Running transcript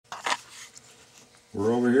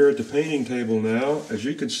We're over here at the painting table now. As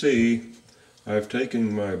you can see, I've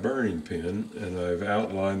taken my burning pen and I've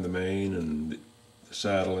outlined the mane and the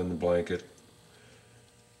saddle and the blanket.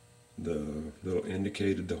 The little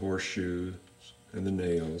indicated the horseshoe and the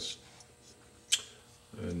nails.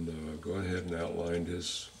 And go ahead and outlined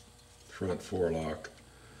his front forelock,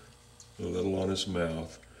 a little on his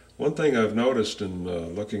mouth. One thing I've noticed in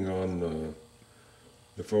looking on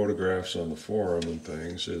the photographs on the forum and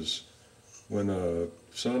things is when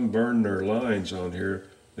some burn their lines on here,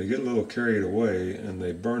 they get a little carried away and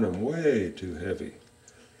they burn them way too heavy.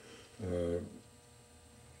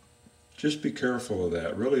 Just be careful of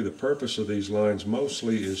that. Really, the purpose of these lines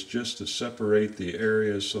mostly is just to separate the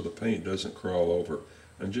areas so the paint doesn't crawl over.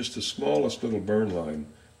 And just the smallest little burn line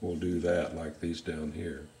will do that, like these down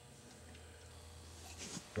here.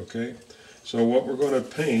 Okay, so what we're going to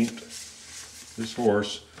paint this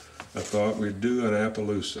horse, I thought we'd do an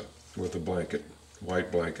Appaloosa with a blanket,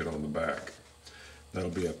 white blanket on the back.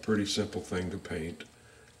 That'll be a pretty simple thing to paint,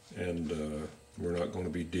 and we're not going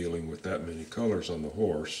to be dealing with that many colors on the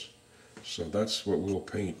horse. So that's what we'll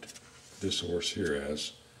paint this horse here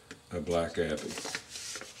as, a black Abbey.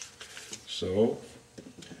 So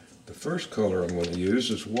the first color I'm going to use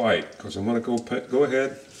is white, because I'm going to go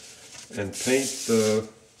ahead and paint the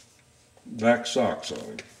black socks on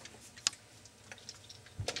him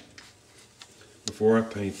before I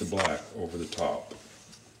paint the black over the top,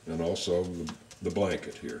 and also the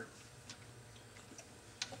blanket here.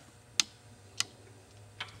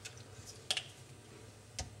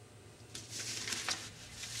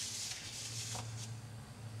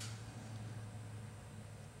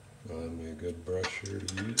 Find me a good brush here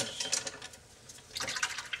to use.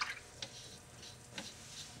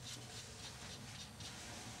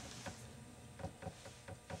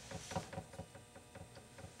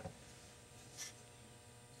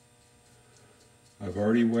 I've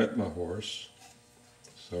already wet my horse,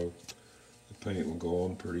 so the paint will go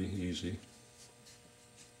on pretty easy.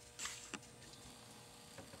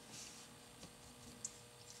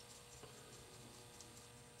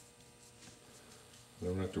 I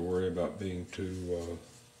don't have to worry about being too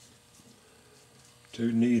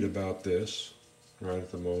neat about this right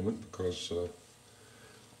at the moment, because I'm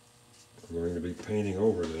going to be painting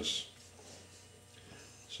over this,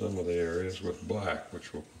 some of the areas with black,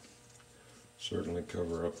 which will certainly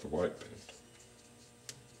cover up the white paint.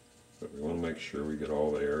 But we want to make sure we get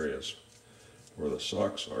all the areas where the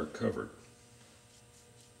socks are covered.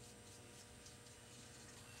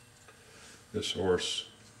 This horse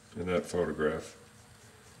in that photograph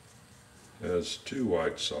has 2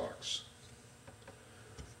 white socks.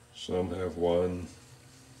 Some have 1,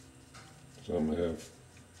 some have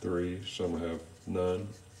 3, some have none,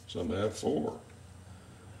 some have 4.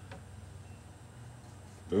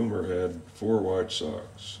 Boomer had 4 white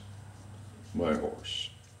socks, my horse.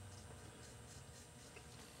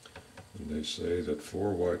 And they say that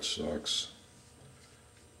 4 white socks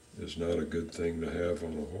is not a good thing to have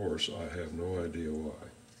on a horse. I have no idea why.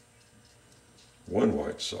 1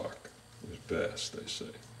 white sock is best, they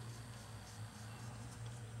say.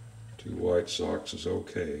 2 white socks is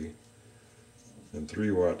okay, and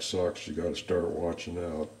 3 white socks you got to start watching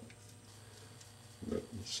out. But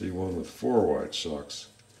see, one with 4 white socks,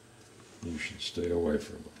 you should stay away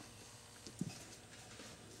from them.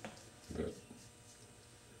 But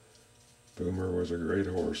Boomer was a great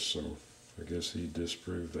horse, so I guess he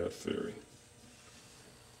disproved that theory.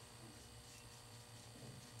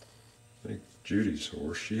 I think Judy's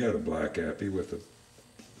horse, she had a black Appy with a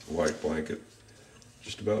white blanket,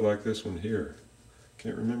 just about like this one here.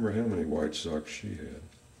 Can't remember how many white socks she had.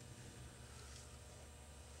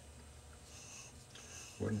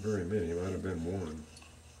 Wasn't very many, might have been 1.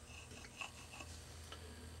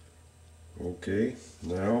 Okay,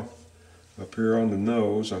 now up here on the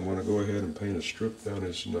nose, I'm going to go ahead and paint a strip down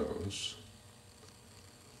his nose.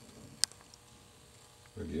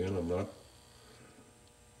 Again, I'm not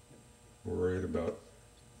worried about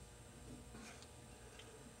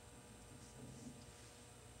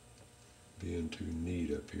being too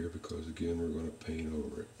neat up here, because again, we're going to paint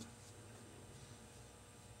over it.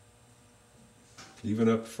 Even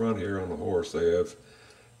up front here on the horse, they have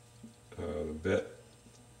the vet,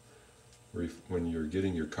 when you're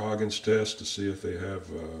getting your Coggins test to see if they have,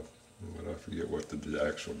 I forget what the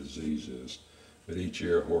actual disease is, but each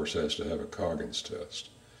year a horse has to have a Coggins test.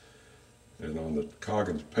 And on the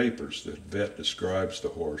Coggins papers, the vet describes the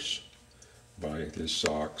horse by his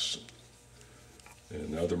socks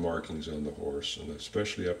and other markings on the horse, and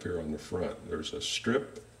especially up here on the front. There's a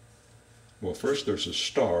strip. Well, first there's a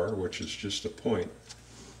star, which is just a point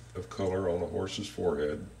of color on a horse's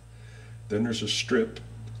forehead. Then there's a strip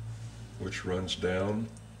which runs down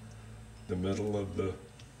the middle of the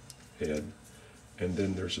head, and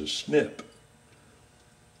then there's a snip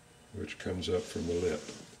which comes up from the lip,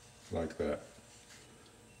 like that.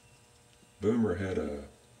 Boomer had a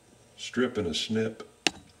strip and a snip.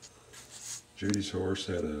 Judy's horse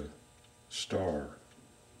had a star,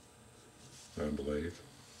 I believe.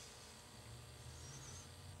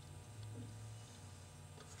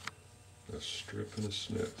 A strip and a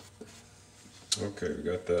snip. Okay, we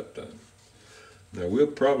got that done. Now we'll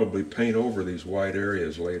probably paint over these white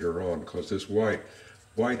areas later on, because this white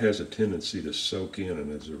has a tendency to soak in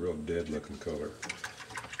and it's a real dead looking color.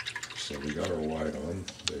 So we got our white on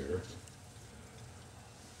there.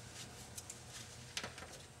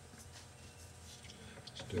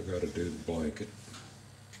 Still got to do the blanket.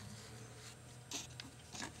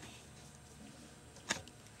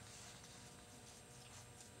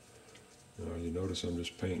 Now you notice I'm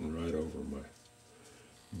just painting right over my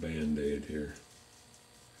Band-Aid here.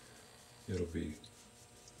 It'll be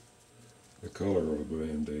the color of a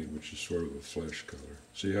Band-Aid, which is sort of a flesh color.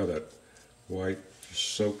 See how that white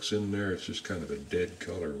just soaks in there? It's just kind of a dead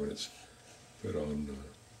color when it's put on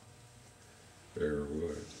bare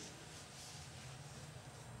wood.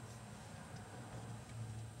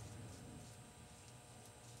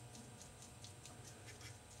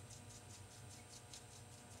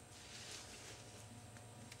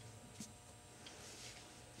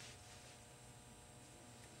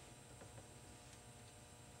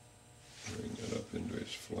 Bring that up into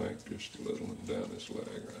his flank just a little and down his leg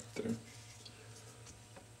right there.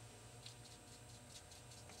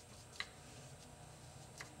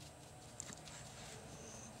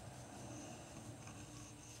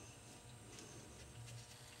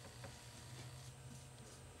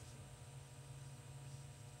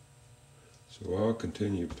 So I'll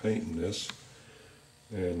continue painting this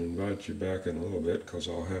and invite you back in a little bit, because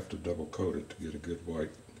I'll have to double coat it to get a good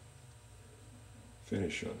white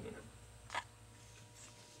finish on there.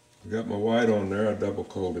 I got my white on there, I double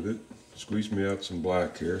coated it, squeezed me out some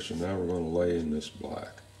black here, so now we're going to lay in this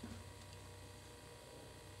black.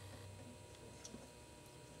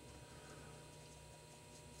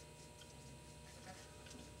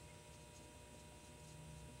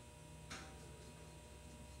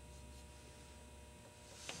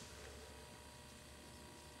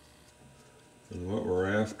 And what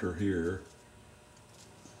we're after here,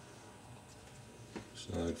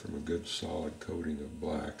 aside from a good solid coating of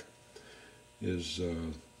black, is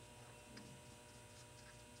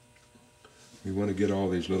we want to get all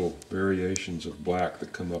these little variations of black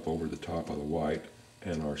that come up over the top of the white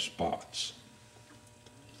and our spots.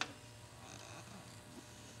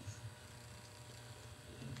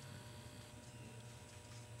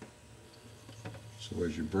 So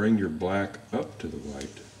as you bring your black up to the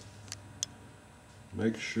white,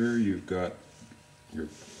 make sure you've got your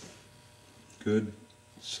good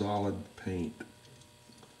solid paint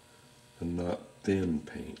and not thin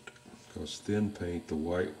paint, because thin paint, the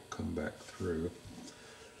white will come back through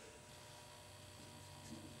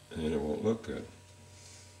and it won't look good.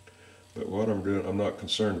 But what I'm doing, I'm not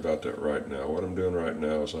concerned about that right now. What I'm doing right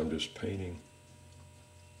now is I'm just painting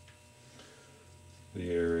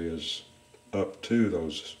the areas up to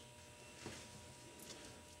those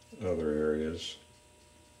other areas,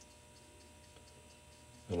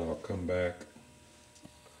 and I'll come back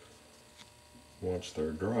once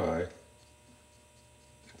they're dry,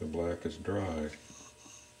 the black is dry,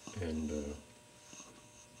 and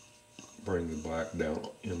bring the black down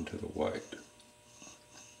into the white.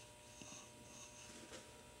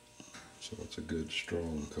 So it's a good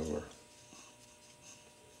strong color.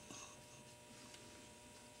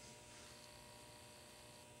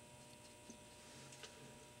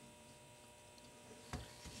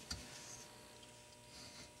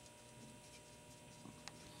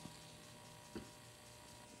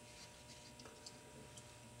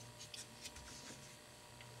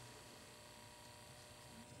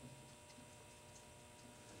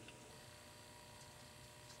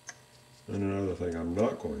 And another thing I'm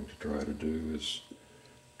not going to try to do is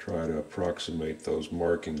try to approximate those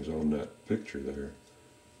markings on that picture there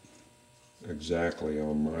exactly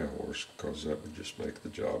on my horse, because that would just make the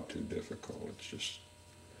job too difficult. It's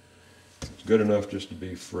good enough just to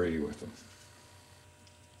be free with them.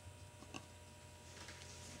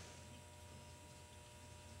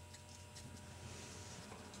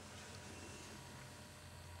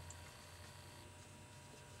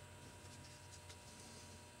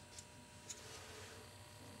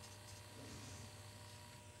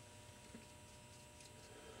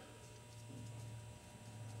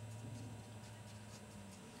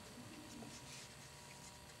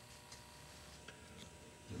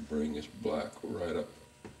 bring his black right up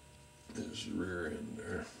his rear end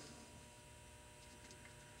there.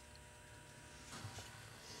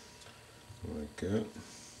 Like that.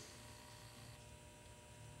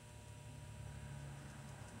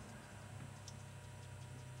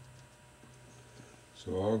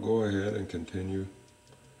 So I'll go ahead and continue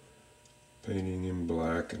painting him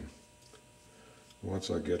black, and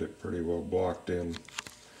once I get it pretty well blocked in,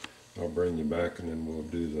 I'll bring you back and then we'll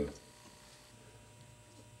do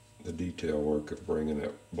the detail work of bringing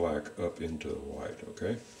that black up into the white,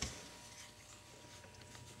 okay?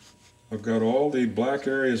 I've got all the black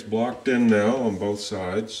areas blocked in now on both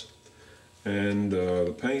sides, and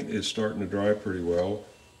the paint is starting to dry pretty well,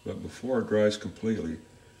 but before it dries completely,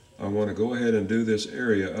 I want to go ahead and do this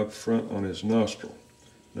area up front on his nostril.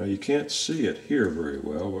 Now you can't see it here very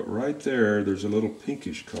well, but right there's a little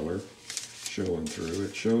pinkish color showing through.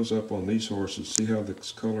 It shows up on these horses. See how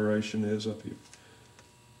this coloration is up here?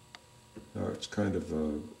 It's kind of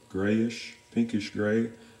grayish, pinkish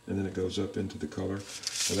gray, and then it goes up into the color.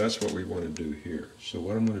 Well, that's what we want to do here. So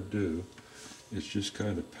what I'm going to do is just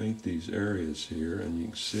kind of paint these areas here, and you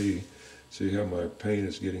can see how my paint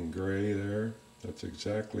is getting gray there? That's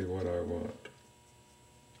exactly what I want.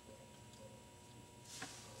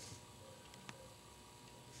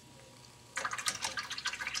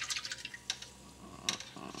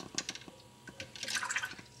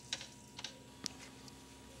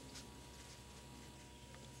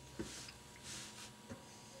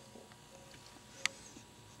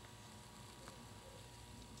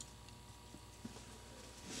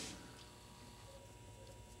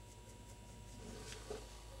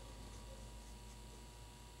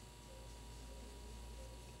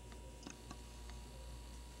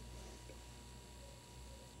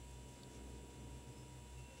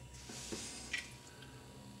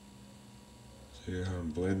 See how I'm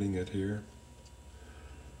blending it here?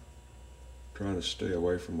 Trying to stay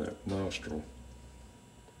away from that nostril.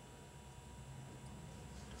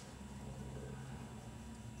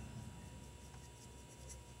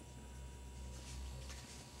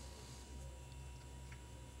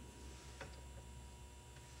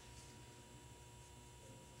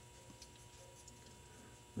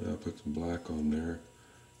 Now I'll put some black on there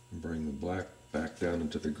and bring the black back down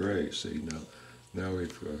into the gray. See, now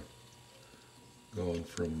we've gone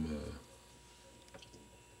from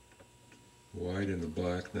white into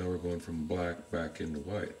black. Now we're going from black back into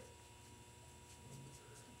white.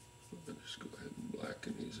 I'll just go ahead and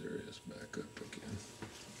blacken these areas back up again.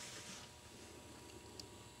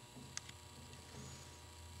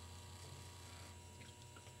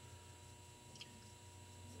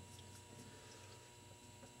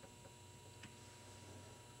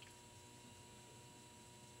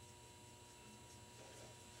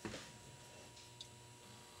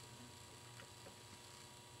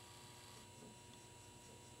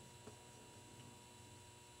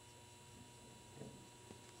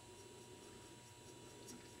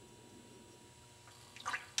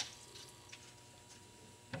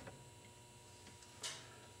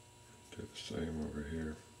 Do the same over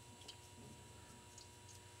here.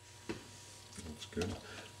 That's good.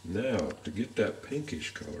 Now, to get that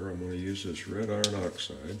pinkish color, I'm going to use this red iron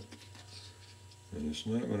oxide. And it's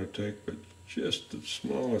not going to take but just the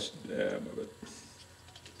smallest dab of it.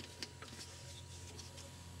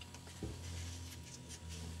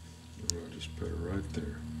 And I'll just put it right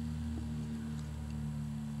there.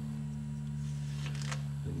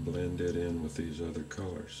 And blend it in with these other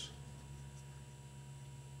colors.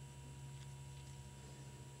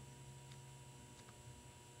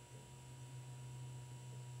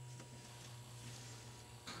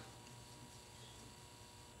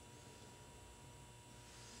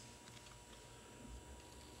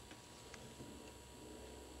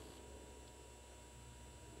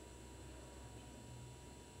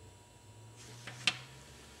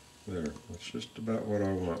 There, that's just about what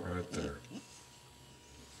I want right there.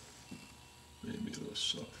 Maybe a little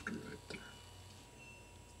softer right there.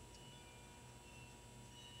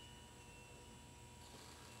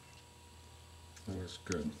 That's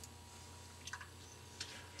good.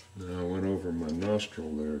 Now I went over my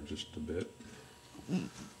nostril there just a bit,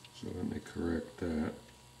 so let me correct that.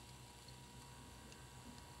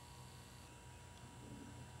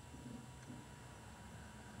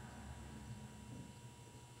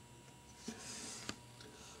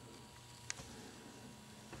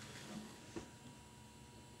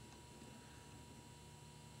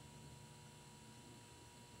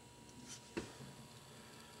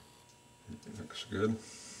 Looks good.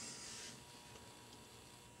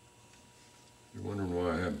 You're wondering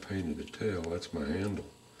why I haven't painted the tail. That's my handle.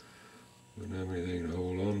 Wouldn't have anything to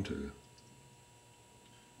hold on to.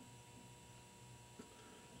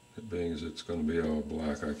 being as it's going to be all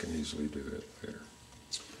black, I can easily do it later.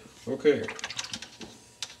 Okay.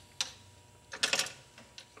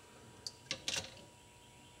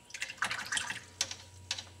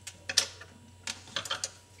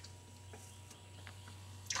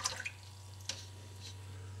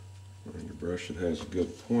 And your brush that has a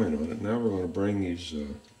good point on it. Now we're going to bring these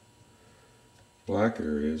black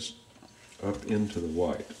areas up into the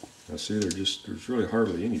white. Now see, there's really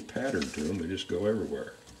hardly any pattern to them, they just go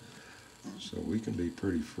everywhere. So we can be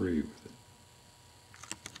pretty free with it.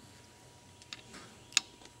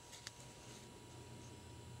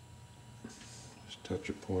 Just touch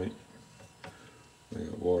a point. I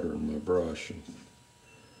got water in my brush. And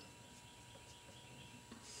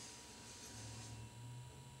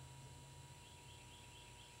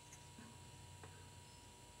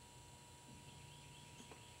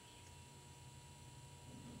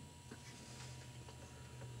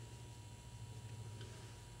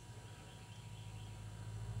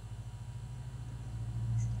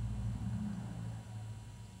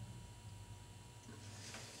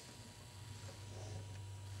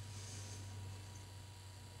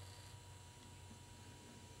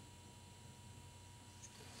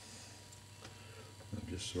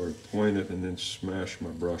just sort of point it and then smash my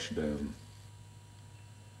brush down.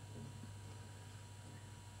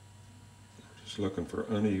 Just looking for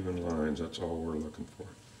uneven lines, that's all we're looking for.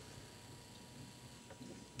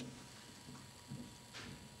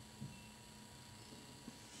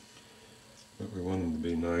 But we want them to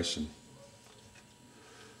be nice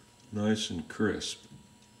and crisp.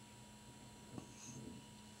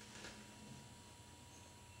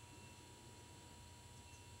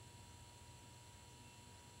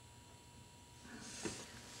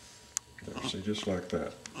 See, just like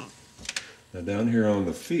that. Now down here on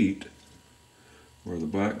the feet, where the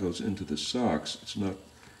black goes into the socks, it's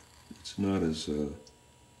not as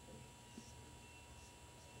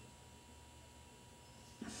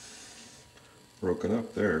broken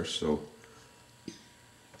up there, so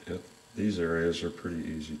these areas are pretty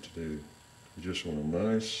easy to do. You just want a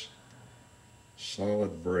nice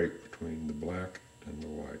solid break between the black and the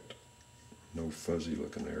white. No fuzzy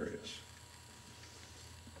looking areas.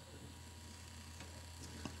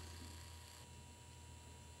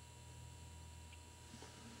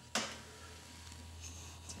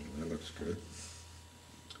 That looks good.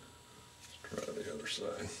 Let's try the other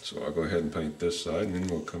side. So I'll go ahead and paint this side and then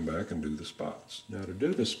we'll come back and do the spots. Now to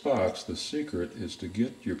do the spots, the secret is to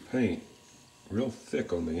get your paint real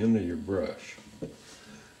thick on the end of your brush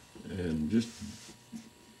and just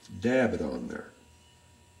dab it on there.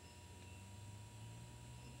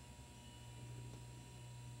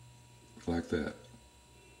 Like that.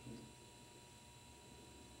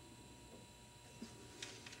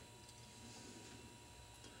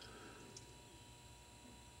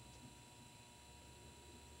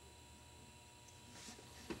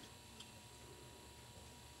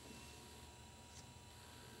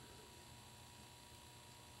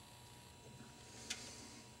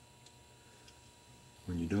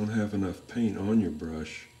 When you don't have enough paint on your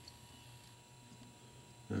brush,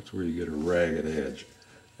 that's where you get a ragged edge.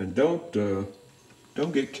 And don't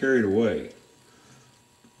get carried away.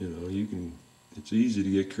 You know, it's easy to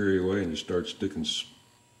get carried away and just start sticking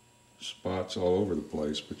spots all over the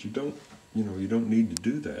place, but you don't need to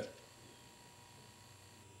do that.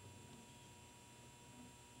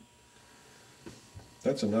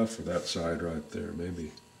 That's enough for that side right there,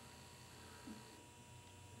 maybe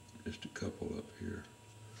just a couple up here.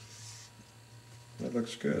 That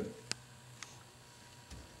looks good.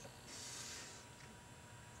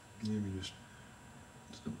 Maybe just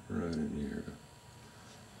right in here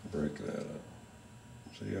to break that up.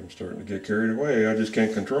 See, I'm starting to get carried away. I just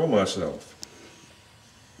can't control myself.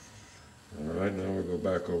 All right, now we'll go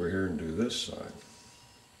back over here and do this side.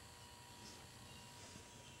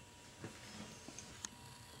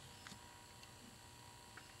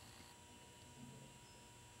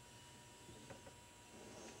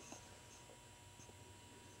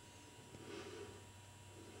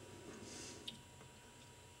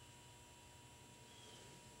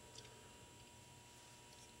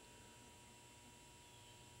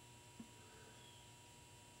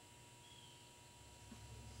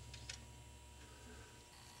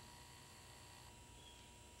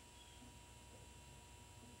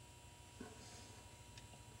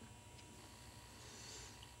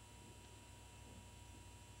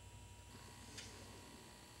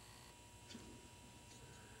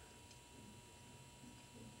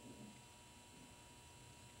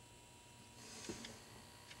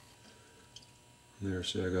 There,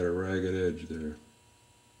 see, I got a ragged edge there,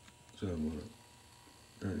 so I'm going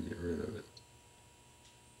to try to get rid of it.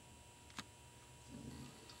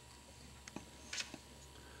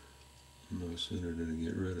 No sooner did I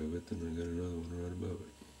get rid of it than I got another one right above it.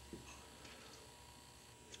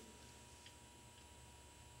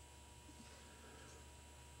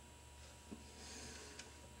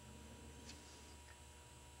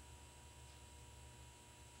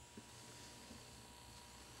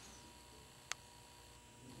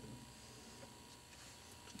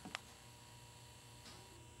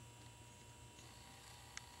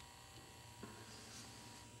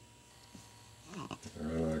 I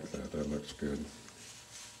like that. That looks good.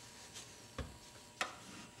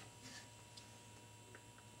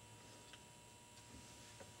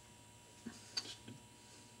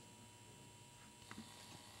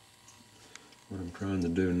 What I'm trying to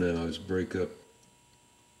do now is break up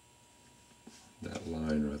that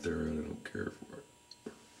line right there. I really don't care for it.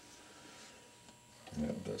 And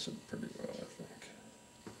that does it pretty well, I think.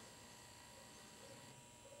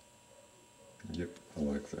 Yep, I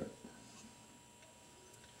like that.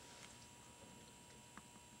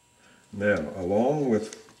 Now, along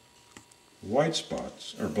with white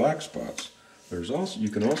spots or black spots, you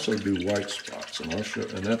can also do white spots, and I'll show.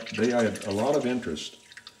 And that they add a lot of interest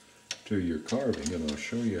to your carving, and I'll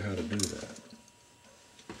show you how to do that.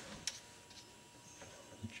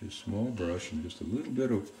 Get you a small brush and just a little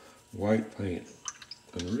bit of white paint,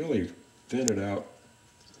 and really thin it out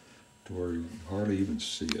to where you hardly even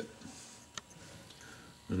see it.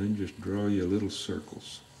 And then just draw you little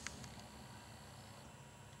circles.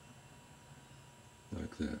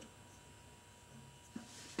 Like that.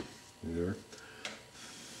 There.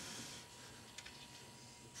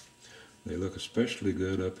 They look especially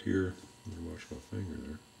good up here. I'm going to wash my finger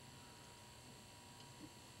there.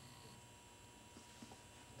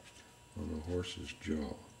 On a horse's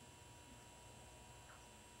jaw.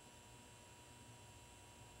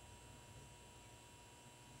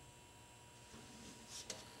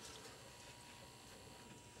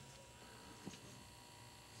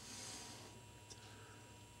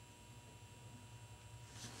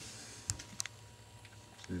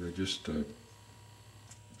 See, they just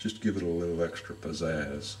give it a little extra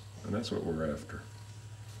pizzazz, and that's what we're after.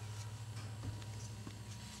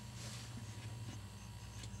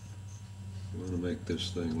 You want to make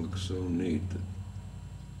this thing look so neat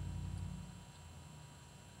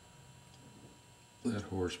that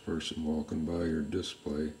horse person walking by your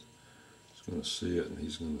display is going to see it and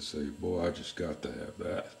he's going to say, boy, I just got to have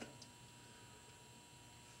that.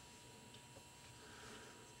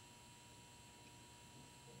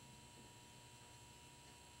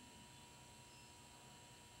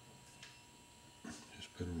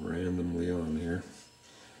 Just put them randomly on here.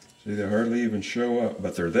 See, they hardly even show up,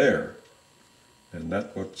 but they're there. And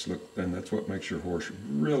that's what makes your horse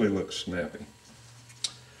really look snappy.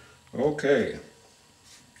 Okay,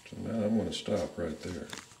 so now I'm going to stop right there.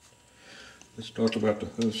 Let's talk about the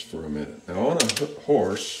hooves for a minute. Now on a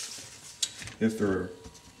horse, if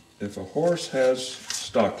a horse has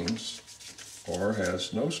stockings or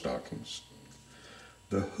has no stockings,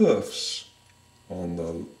 the hoofs on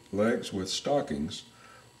the legs with stockings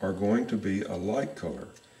are going to be a light color.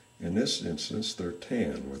 In this instance, they're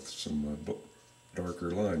tan with some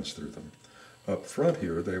darker lines through them. Up front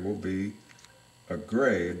here, they will be a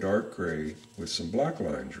dark gray with some black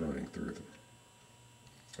lines running through them.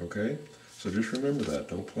 Okay? So just remember that.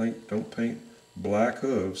 Don't paint black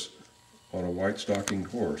hooves on a white stockinged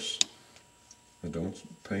horse. And don't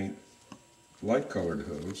paint light colored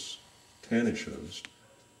hooves, tannish hooves,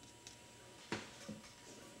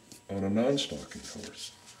 on a non-stockinged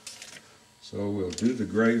horse. So we'll do the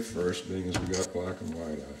gray first, being as we got black and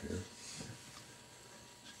white out here.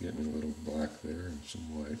 Just getting a little black there and some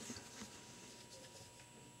white.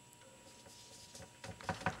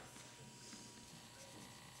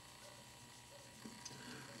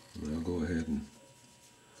 And I'll go ahead and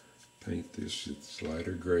paint this its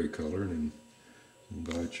lighter gray color and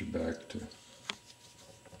invite you back to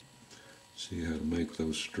see how to make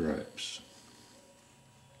those stripes.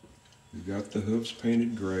 We've got the hooves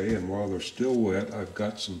painted gray, and while they're still wet, I've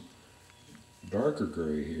got some darker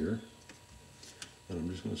gray here. And I'm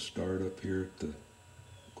just going to start up here at the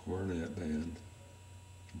cornet band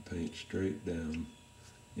and paint straight down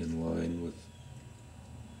in line with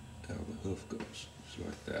how the hoof goes, just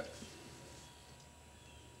like that.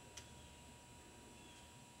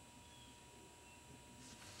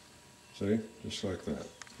 See? Just like that.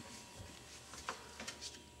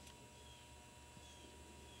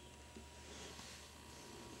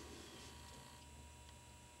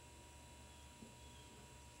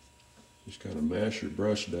 Just kind of mash your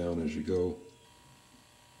brush down as you go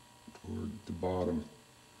toward the bottom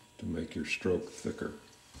to make your stroke thicker.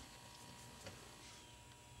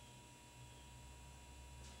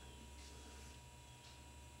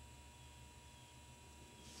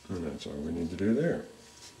 That's all we need to do there.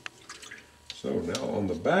 So now on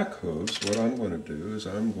the back hooves, what I'm going to do is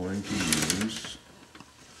I'm going to use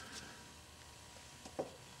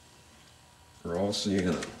raw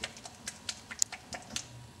sienna.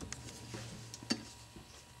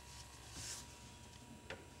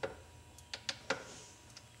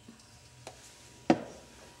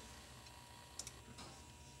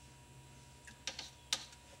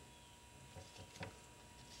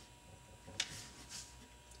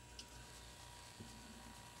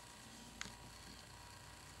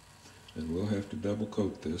 And we'll have to double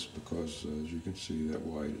coat this because as you can see that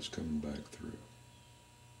white is coming back through.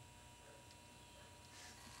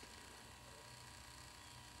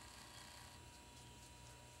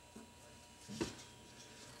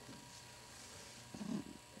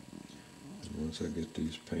 And once I get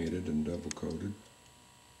these painted and double coated,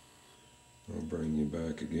 I'll bring you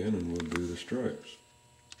back again and we'll do the stripes.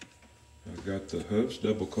 I've got the hooves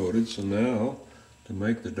double coated, so now to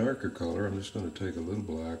make the darker color I'm just going to take a little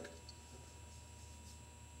black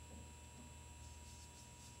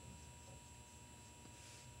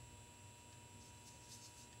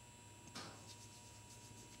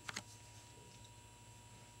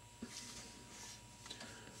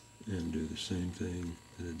and do the same thing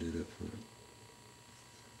that I did up front.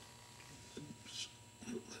 Oops,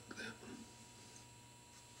 don't like that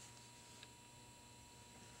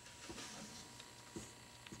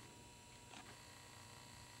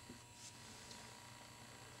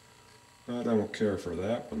one. I don't care for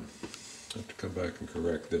that one. I have to come back and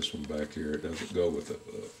correct this one back here. It doesn't go with it.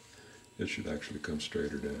 It should actually come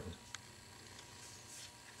straighter down.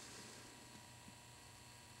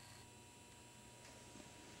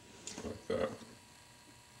 Like that.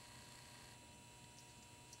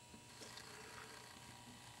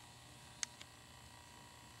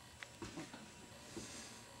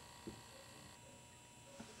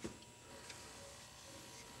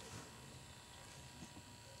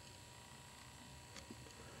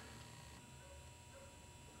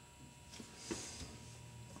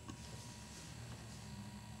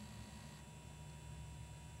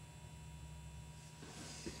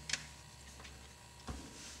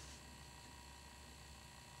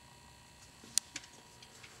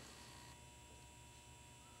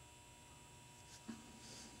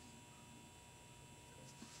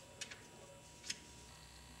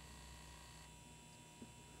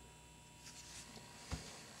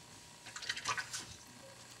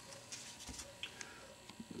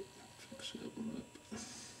 Fix that one up.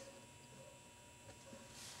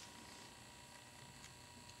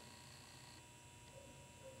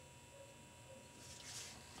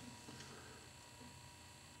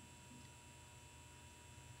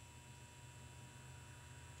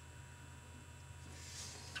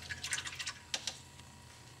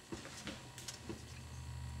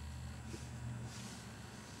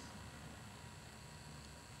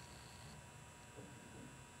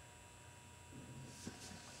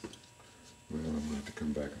 Well, I'm going to have to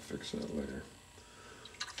come back and fix that later.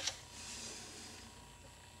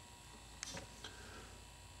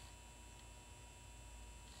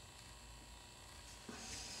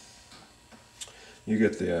 You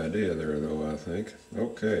get the idea there though, I think.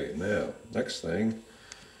 Okay, now, next thing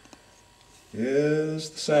is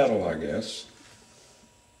the saddle, I guess.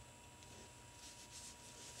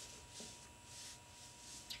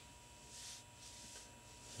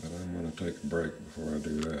 But I'm going to take a break before I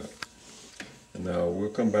do that. And now we'll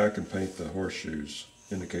come back and paint the horseshoes,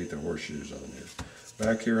 indicate the horseshoes on here.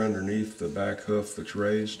 Back here underneath the back hoof that's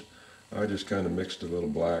raised, I just kind of mixed a little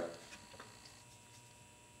black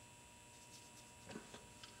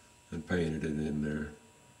and painted it in there,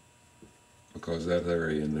 because that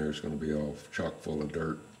area in there is going to be all chock full of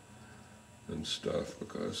dirt and stuff,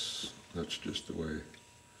 because that's just the way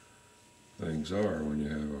things are when you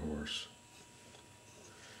have a horse.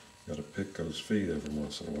 Got to pick those feet every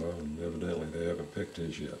once in a while, and evidently they haven't picked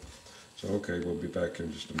his yet. So okay, we'll be back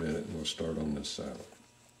in just a minute and we'll start on this saddle.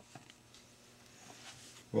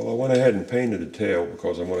 Well, I went ahead and painted the tail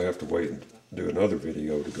because I'm going to have to wait and do another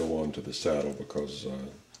video to go on to the saddle, because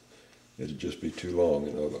it'd just be too long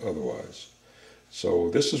otherwise.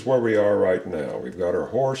 So this is where we are right now. We've got our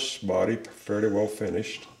horse body fairly well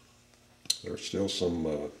finished. There's still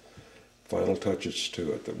some final touches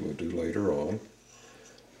to it that we'll do later on.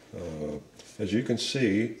 As you can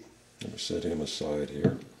see, let me set him aside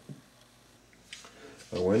here.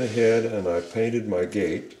 I went ahead and I painted my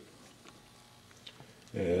gate,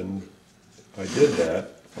 and I did that.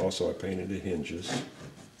 Also, I painted the hinges.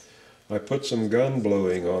 I put some gun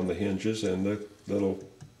bluing on the hinges and the little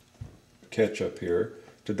catch up here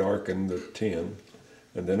to darken the tin.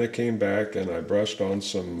 And then I came back and I brushed on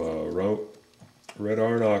some red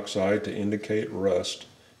iron oxide to indicate rust.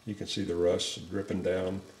 You can see the rust dripping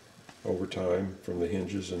down over time from the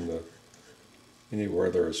hinges and anywhere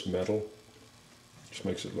there's metal. Just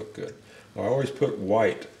makes it look good. I always put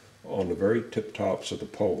white on the very tip tops of the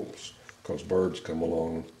poles because birds come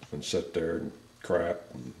along and sit there and crap.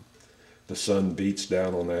 And the sun beats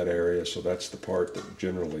down on that area, so that's the part that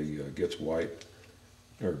generally gets white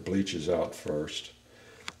or bleaches out first.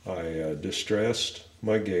 I distressed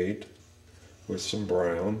my gate with some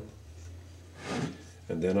brown,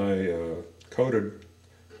 and then I coated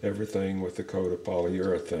everything with a coat of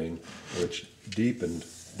polyurethane, which deepened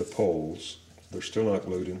the poles. They're still not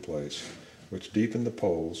glued in place, which deepened the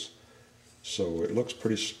poles, so it looks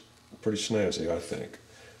pretty snazzy, I think.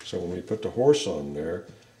 So when we put the horse on there,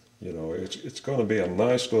 you know, it's going to be a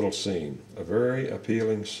nice little scene, a very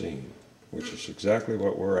appealing scene, which is exactly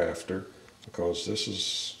what we're after, because this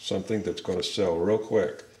is something that's going to sell real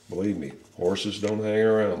quick. Believe me, horses don't hang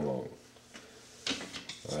around long.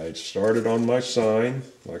 I started on my sign.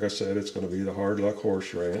 Like I said, it's going to be the Hard Luck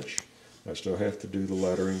Horse Ranch. I still have to do the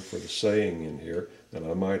lettering for the saying in here, and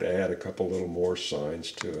I might add a couple little more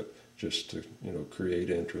signs to it just to, you know,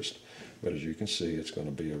 create interest. But as you can see, it's going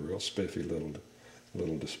to be a real spiffy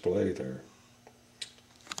little display there.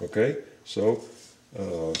 Okay, so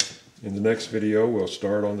in the next video we'll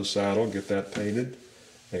start on the saddle, get that painted,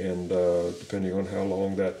 and depending on how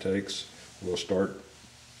long that takes, we'll start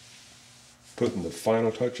putting the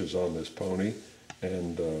final touches on this pony,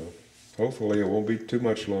 and hopefully it won't be too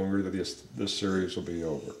much longer that this series will be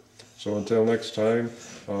over. So until next time,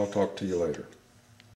 I'll talk to you later.